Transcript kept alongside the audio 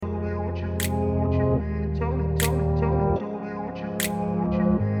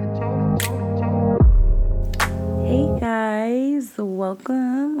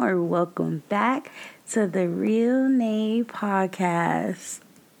welcome back to the Real Nay podcast.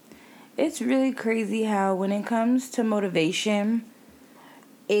 It's really crazy how when it comes to motivation,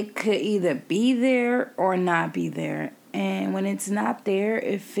 it could either be there or not be there. And when it's not there,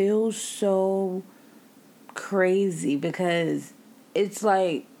 it feels so crazy because it's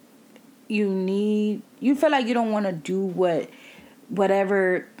like you feel like you don't want to do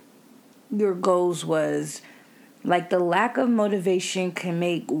whatever your goals was. Like, the lack of motivation can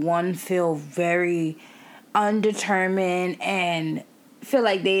make one feel very undetermined and feel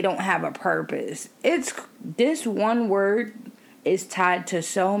like they don't have a purpose. This one word is tied to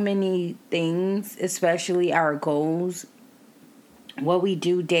so many things, especially our goals, what we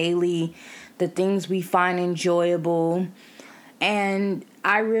do daily, the things we find enjoyable. And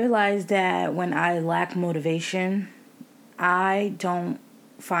I realized that when I lack motivation, I don't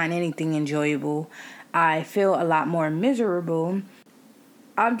find anything enjoyable. I feel a lot more miserable.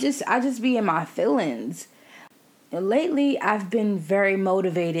 I just be in my feelings. Lately, I've been very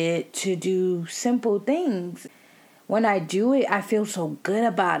motivated to do simple things. When I do it, I feel so good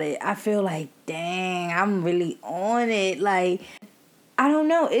about it. I feel like, dang, I'm really on it. Like, I don't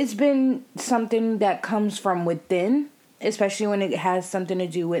know. It's been something that comes from within, especially when it has something to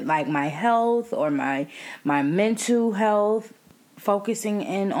do with like my health or my mental health. Focusing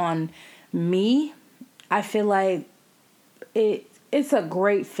in on me, I feel like it's a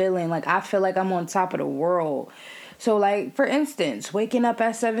great feeling. Like, I feel like I'm on top of the world. So, like, for instance, waking up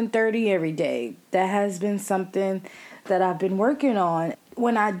at 7:30 every day, that has been something that I've been working on.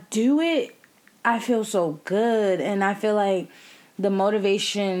 When I do it, I feel so good. And I feel like the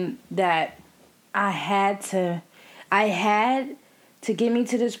motivation that I had to get me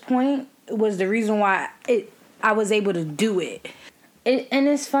to this point was the reason why I was able to do it. And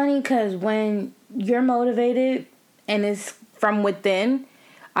it's funny because when you're motivated and it's from within,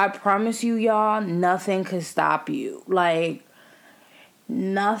 I promise you, y'all, nothing can stop you. Like,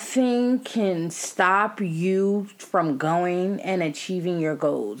 nothing can stop you from going and achieving your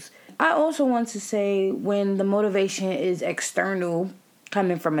goals. I also want to say, when the motivation is external,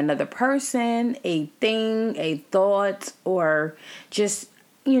 coming from another person, a thing, a thought, or just,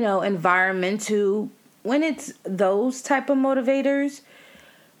 environmental, when it's those type of motivators,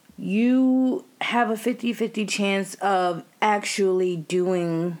 you have a 50-50 chance of actually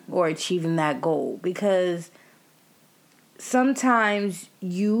doing or achieving that goal, because sometimes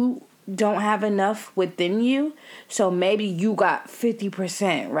you don't have enough within you. So maybe you got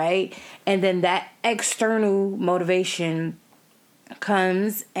 50%, right? And then that external motivation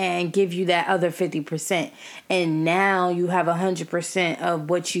comes and give you that other 50%. And now you have 100% of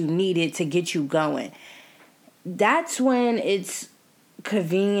what you needed to get you going. That's when it's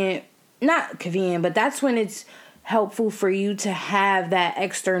not convenient, but that's when it's helpful for you to have that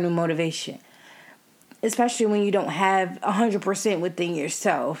external motivation, especially when you don't have 100% within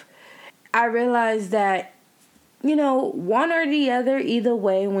yourself. I realized that, one or the other, either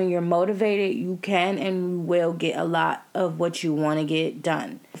way, when you're motivated, you can and you will get a lot of what you want to get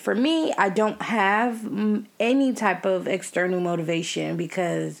done. For me, I don't have any type of external motivation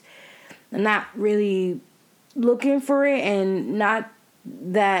because I'm not really looking for it, and not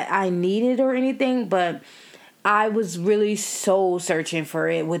that I need it or anything, but I was really soul searching for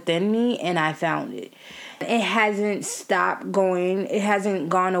it within me, and I found it. It hasn't stopped going. It hasn't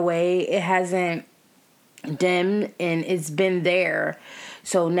gone away. It hasn't dimmed, and it's been there.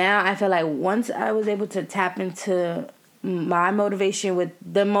 So now I feel like once I was able to tap into my motivation with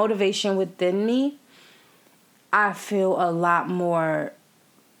the motivation within me, I feel a lot more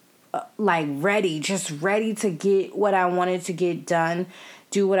ready to get what I wanted to get done,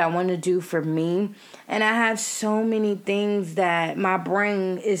 do what I want to do for me. And I have so many things that my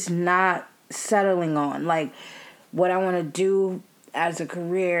brain is not settling on, like what I want to do as a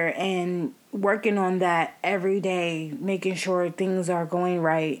career, and working on that every day, making sure things are going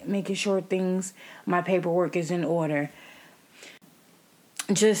right, making sure my paperwork is in order.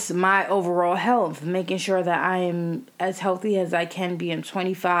 Just my overall health, making sure that I am as healthy as I can be. I'm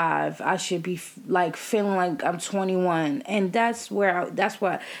 25. I should be feeling like I'm 21, and that's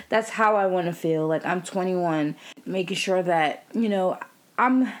how I want to feel. Like I'm 21, making sure that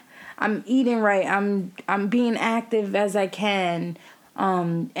I'm eating right. I'm being active as I can,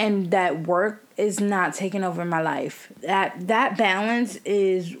 and that work is not taking over my life. That balance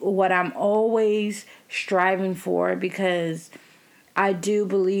is what I'm always striving for, because I do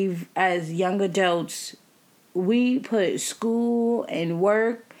believe as young adults, we put school and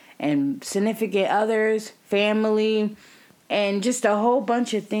work and significant others, family, and just a whole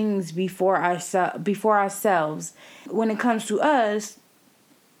bunch of things before ourselves. When it comes to us,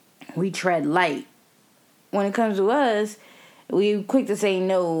 we tread light. When it comes to us, we quick to say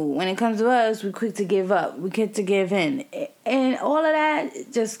no. When it comes to us, we quick to give up. We quick to give in. And all of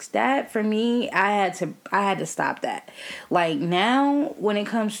that, just that for me, I had to stop that. Like now, when it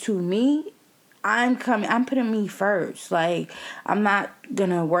comes to me, I'm putting me first. Like, I'm not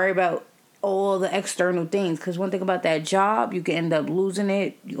gonna worry about all the external things, because one thing about that job, you can end up losing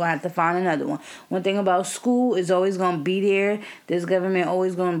it. You're gonna have to find another one. One thing about school is always gonna be there. This government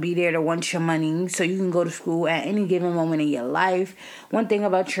always gonna be there to want your money, so you can go to school at any given moment in your life. One thing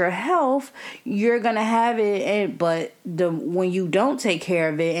about your health, you're gonna have it, but when you don't take care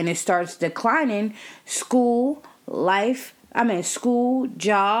of it and it starts declining, school,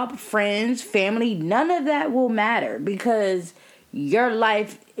 job, friends, family, none of that will matter, because your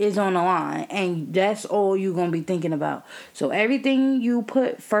life is on the line, and that's all you're going to be thinking about. So everything you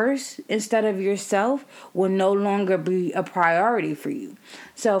put first instead of yourself will no longer be a priority for you.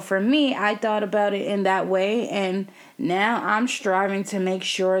 So for me, I thought about it in that way, and now I'm striving to make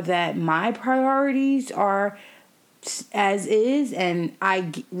sure that my priorities are as is, and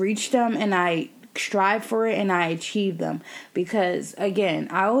I reach them, and I strive for it, and I achieve them. Because again,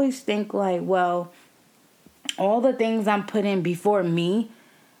 I always think like, well, all the things I'm putting before me,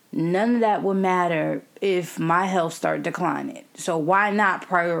 none of that would matter if my health start declining. So why not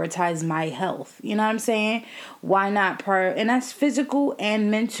prioritize my health? You know what I'm saying? Why not and that's physical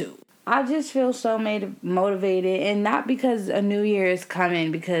and mental. I just feel so motivated, and not because a new year is coming,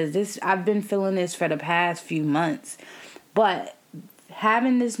 because I've been feeling this for the past few months, but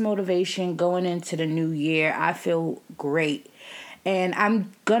having this motivation going into the new year, I feel great. And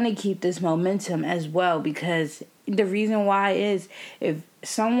I'm going to keep this momentum as well, because the reason why is, if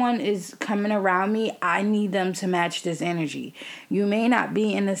someone is coming around me, I need them to match this energy. You may not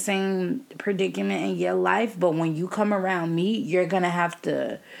be in the same predicament in your life, but when you come around me, you're going to have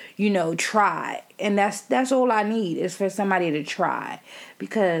to, try. And that's all I need, is for somebody to try.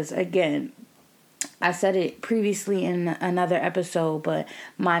 Because again, I said it previously in another episode, but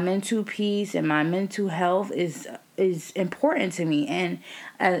my mental peace and my mental health is important to me. And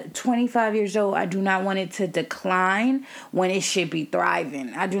at 25 years old, I do not want it to decline when it should be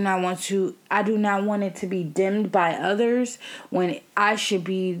thriving. I do not want it to be dimmed by others when I should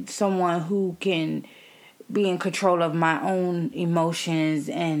be someone who can be in control of my own emotions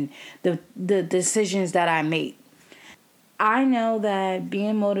and the decisions that I make. I know that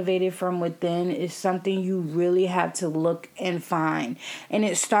being motivated from within is something you really have to look and find. And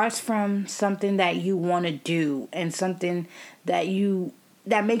it starts from something that you want to do, and something that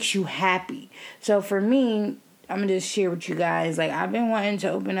makes you happy. So for me, I'm going to just share with you guys, like, I've been wanting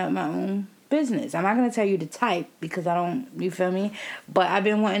to open up my own business. I'm not going to tell you the type, because you feel me? But I've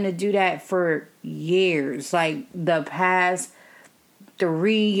been wanting to do that for years, like the past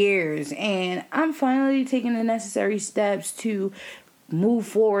 3 years, and I'm finally taking the necessary steps to move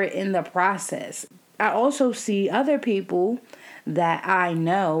forward in the process. I also see other people that I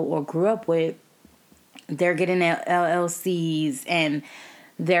know or grew up with, they're getting their LLCs, and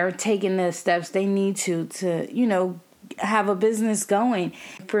they're taking the steps they need to have a business going.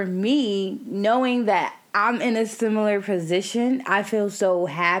 For me, knowing that I'm in a similar position, I feel so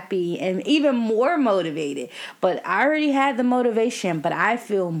happy and even more motivated. But I already had the motivation, but I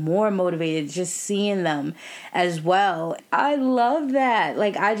feel more motivated just seeing them as well. I love that.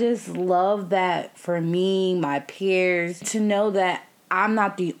 Like, I just love that for me, my peers, to know that I'm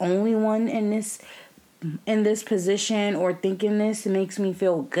not the only one in this position or thinking this. It makes me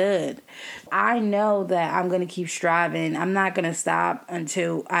feel good. I know that I'm going to keep striving. I'm not going to stop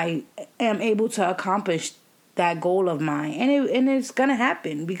until I am able to accomplish that goal of mine. And it's going to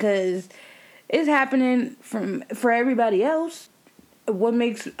happen, because it's happening for everybody else. What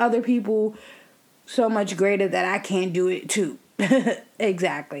makes other people so much greater that I can't do it too?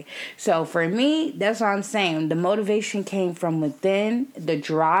 Exactly. So for me, that's what I'm saying. The motivation came from within. The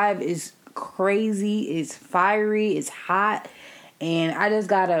drive is crazy, it's fiery, it's hot, and I just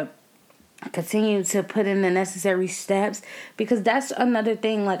gotta continue to put in the necessary steps, because that's another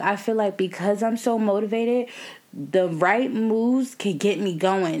thing. Like, I feel like because I'm so motivated, the right moves can get me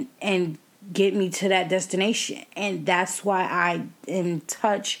going and get me to that destination, and that's why I am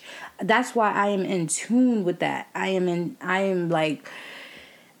in tune with that. I'm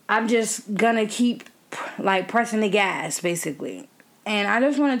just gonna keep like pressing the gas, basically. And I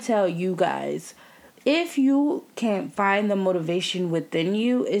just want to tell you guys, if you can't find the motivation within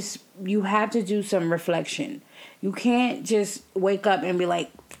you, you have to do some reflection. You can't just wake up and be like,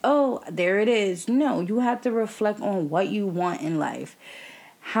 oh, there it is. No, you have to reflect on what you want in life.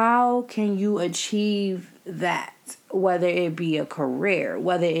 How can you achieve that? Whether it be a career,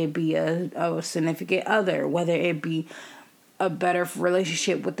 whether it be a significant other, whether it be a better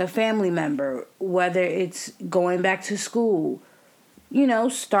relationship with a family member, whether it's going back to school,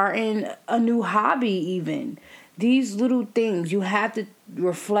 starting a new hobby even. These little things, you have to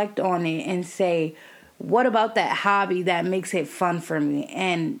reflect on it and say, what about that hobby that makes it fun for me?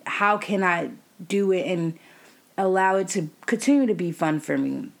 And how can I do it and allow it to continue to be fun for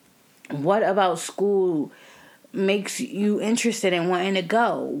me? What about school makes you interested in wanting to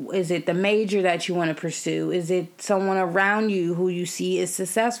go? Is it the major that you want to pursue? Is it someone around you who you see is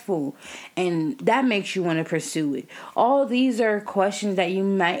successful and that makes you want to pursue it? All these are questions that you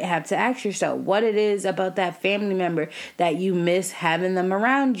might have to ask yourself. What it is about that family member that you miss having them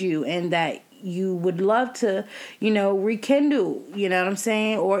around you and that you would love to, rekindle, you know what I'm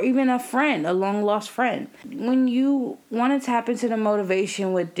saying? Or even a friend, a long lost friend. When you want to tap into the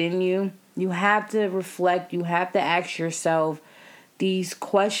motivation within you, you have to reflect, you have to ask yourself these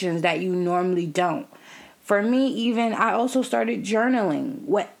questions that you normally don't. For me, even, I also started journaling.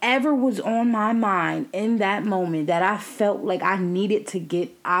 Whatever was on my mind in that moment that I felt like I needed to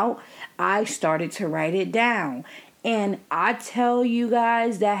get out, I started to write it down. And I tell you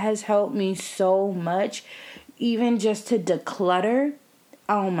guys, that has helped me so much, even just to declutter.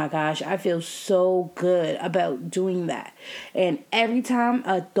 Oh my gosh, I feel so good about doing that. And every time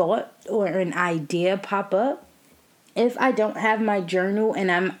a thought or an idea pop up, if I don't have my journal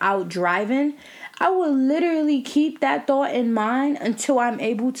and I'm out driving, I will literally keep that thought in mind until I'm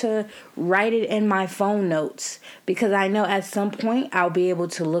able to write it in my phone notes, because I know at some point I'll be able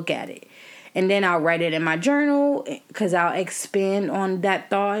to look at it. And then I'll write it in my journal because I'll expand on that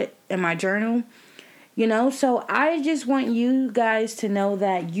thought in my journal. So I just want you guys to know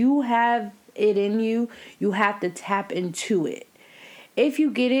that you have it in you. You have to tap into it. If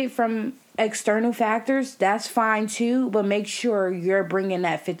you get it from external factors, that's fine too, but make sure you're bringing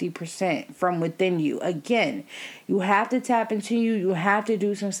that 50% from within you. Again, you have to tap into you. You have to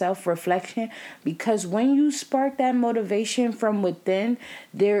do some self-reflection, because when you spark that motivation from within,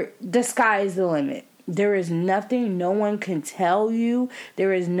 the sky is the limit. There is nothing no one can tell you.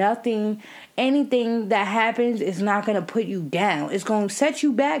 There is nothing, anything that happens is not going to put you down. It's going to set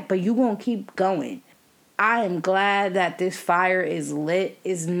you back, but you're going to keep going. I am glad that this fire is lit.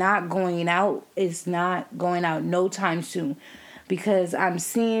 It's not going out. It's not going out no time soon, because I'm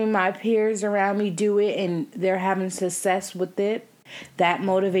seeing my peers around me do it and they're having success with it. That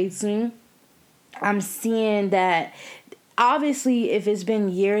motivates me. I'm seeing that. Obviously, if it's been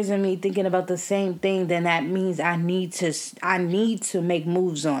years of me thinking about the same thing, then that means I need to make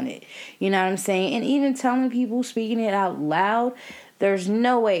moves on it. You know what I'm saying? And even telling people, speaking it out loud, there's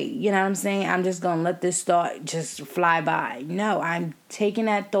no way, you know what I'm saying, I'm just going to let this thought just fly by. No, I'm taking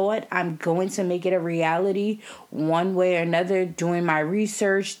that thought. I'm going to make it a reality one way or another, doing my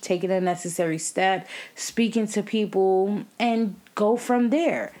research, taking the necessary step, speaking to people, and go from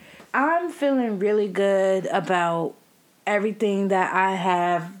there. I'm feeling really good about everything that I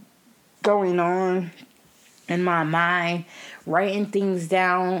have going on in my mind. Writing things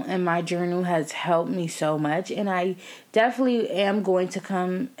down in my journal has helped me so much, and I definitely am going to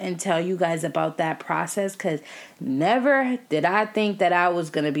come and tell you guys about that process, because never did I think that I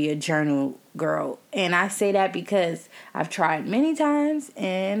was going to be a journal girl. And I say that because I've tried many times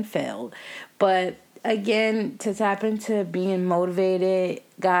and failed. But again, to tap into being motivated,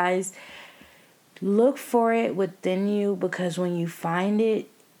 guys, look for it within you, because when you find it,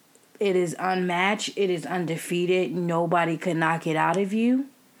 it is unmatched. It is undefeated. Nobody can knock it out of you.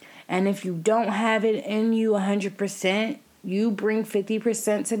 And if you don't have it in you 100%, you bring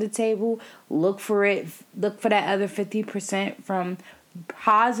 50% to the table. Look for it. Look for that other 50% from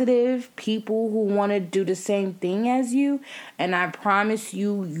positive people who want to do the same thing as you. And I promise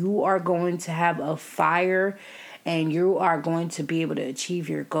you, you are going to have a fire and you are going to be able to achieve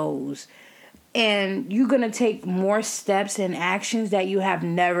your goals. And you're going to take more steps and actions that you have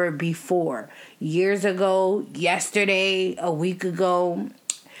never before. Years ago, yesterday, a week ago.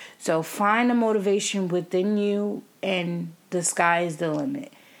 So find the motivation within you, and the sky is the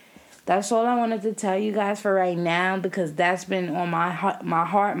limit. That's all I wanted to tell you guys for right now, because that's been on my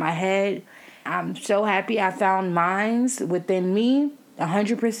heart, my head. I'm so happy I found mines within me,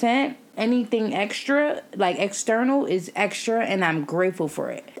 100%. Anything extra, like external, is extra, and I'm grateful for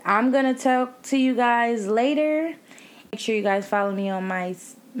it. I'm going to talk to you guys later. Make sure you guys follow me on my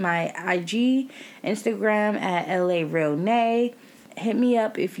IG, Instagram at LA Real Nay. Hit me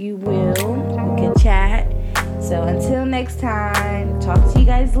up if you will. We can chat. So until next time, talk to you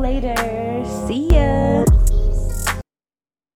guys later. See